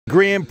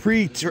Grand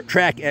Prix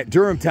track at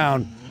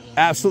Durhamtown.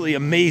 Absolutely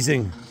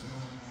amazing.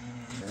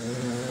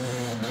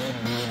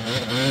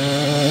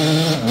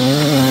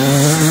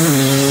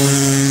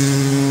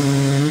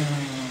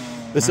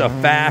 This is a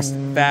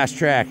fast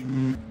track.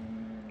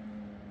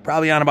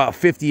 Probably on about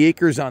 50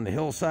 acres on the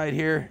hillside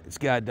here. It's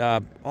got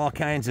all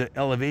kinds of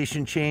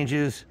elevation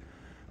changes,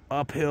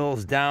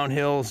 uphills,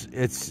 downhills.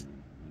 It's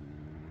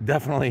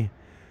definitely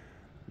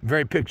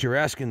very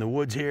picturesque in the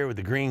woods here with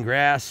the green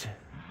grass.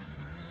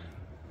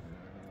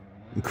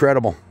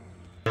 Incredible.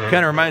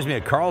 Kind of reminds me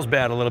of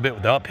Carlsbad a little bit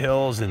with the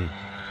uphills and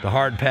the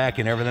hard pack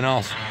and everything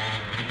else.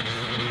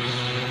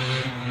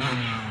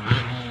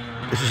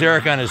 This is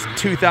Eric on his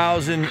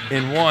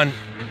 2001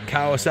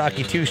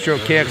 Kawasaki 2-stroke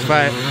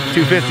KX5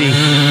 250.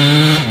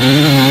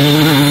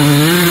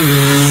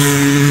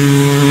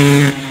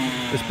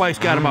 This bike's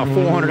got about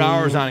 400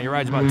 hours on it. He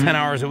rides about 10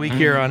 hours a week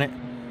here on it.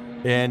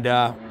 And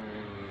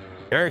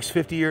Eric's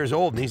 50 years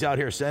old, and he's out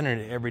here sending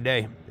it every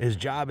day. His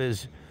job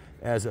is,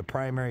 as a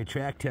primary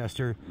track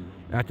tester,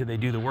 after they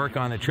do the work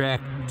on the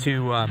track, to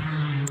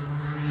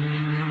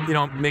you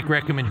know, make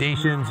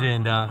recommendations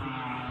and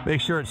make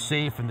sure it's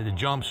safe and that the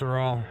jumps are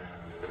all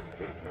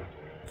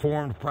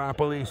formed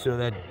properly, so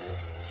that,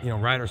 you know,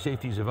 rider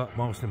safety is of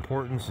utmost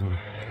importance. And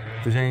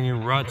if there's any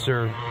ruts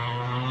or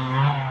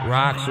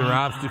rocks or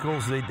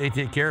obstacles, they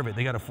take care of it.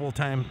 They got a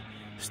full-time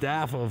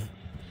staff of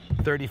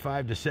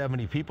 35 to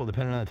 70 people,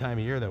 depending on the time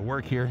of year, that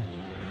work here.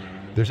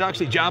 There's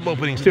actually job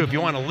openings too. If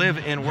you want to live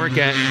and work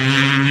at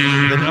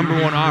the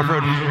 #1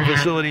 off-road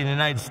facility in the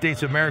United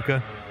States of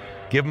America,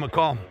 give them a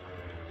call.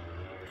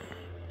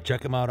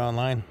 Check them out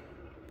online.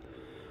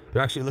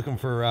 They're actually looking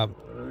for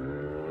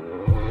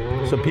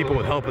some people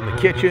with help in the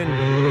kitchen,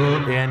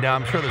 and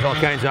I'm sure there's all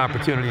kinds of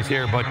opportunities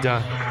here, but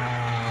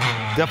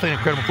definitely an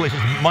incredible place.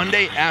 It's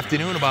Monday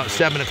afternoon, about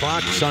 7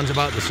 o'clock. The sun's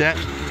about to set.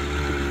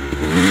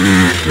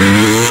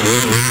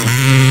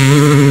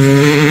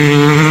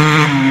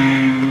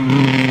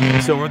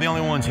 So we're the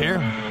only ones here.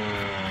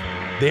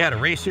 They had a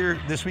race here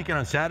this weekend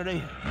on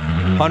Saturday.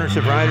 Hundreds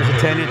of riders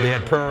attended. They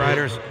had pro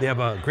riders. They have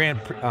a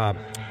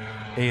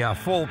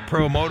full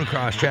pro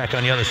motocross track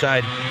on the other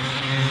side.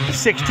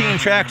 16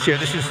 tracks here.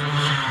 This is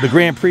the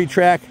Grand Prix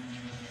track.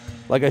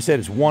 Like I said,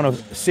 it's one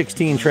of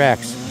 16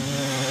 tracks.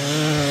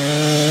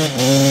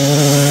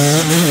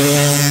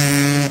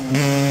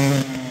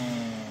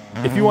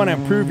 If you want to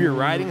improve your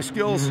riding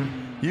skills,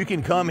 you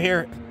can come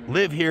here,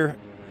 live here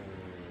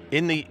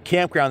in the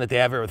campground that they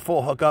have here with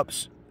full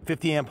hookups,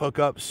 50 amp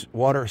hookups,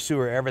 water,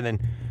 sewer, everything,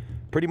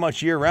 pretty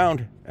much year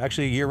round.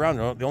 Actually, year round.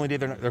 The only day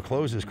they're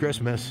closed is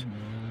Christmas.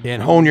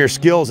 And hone your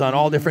skills on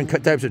all different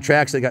types of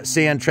tracks. They got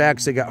sand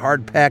tracks, they got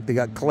hard pack, they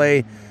got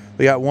clay,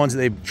 they got ones that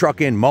they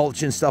truck in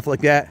mulch and stuff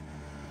like that.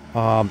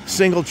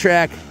 Single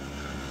track,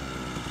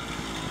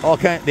 all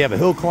kind. They have a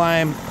hill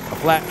climb, a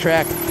flat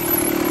track,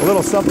 a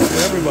little something for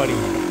everybody.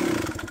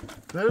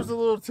 There's a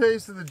little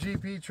taste of the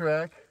GP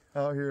track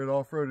out here at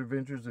Off-Road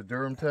Adventures at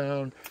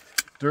Durhamtown.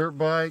 Dirt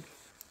bike,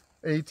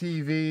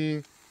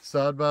 ATV,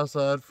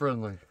 side-by-side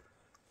friendly.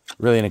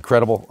 Really an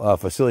incredible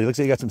facility. Looks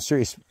like you got some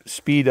serious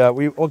speed.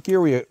 What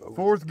gear were you?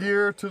 4th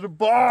gear to the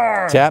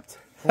bar. Tapped?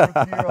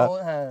 4th gear, all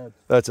it had.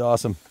 That's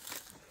awesome.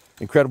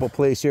 Incredible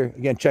place here.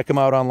 Again, check them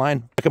out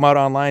online. Check them out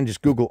online.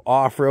 Just Google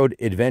Off-Road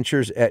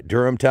Adventures at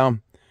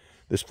Durhamtown.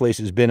 This place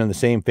has been in the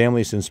same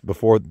family since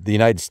before the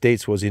United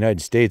States was the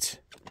United States,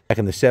 back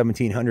in the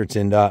 1700s.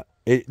 And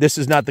this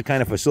is not the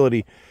kind of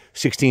facility,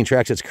 16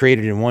 tracks, that's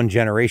created in one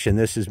generation.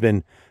 This has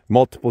been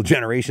multiple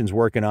generations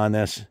working on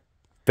this.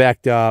 In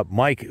fact,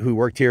 Mike, who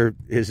worked here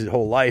his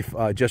whole life,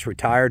 just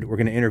retired. We're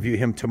going to interview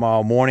him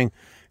tomorrow morning,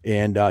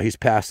 and he's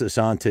passed this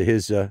on to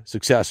his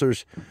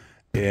successors.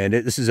 And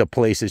this is a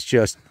place that's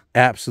just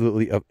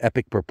absolutely of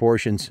epic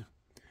proportions.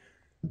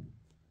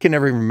 Can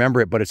never even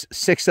remember it, but it's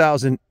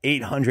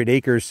 6,800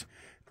 acres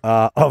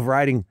of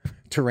riding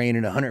terrain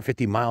and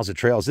 150 miles of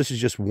trails. This is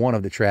just one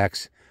of the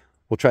tracks.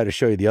 We'll try to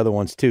show you the other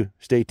ones too.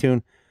 Stay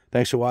tuned.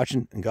 Thanks for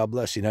watching, and God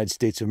bless the United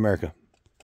States of America.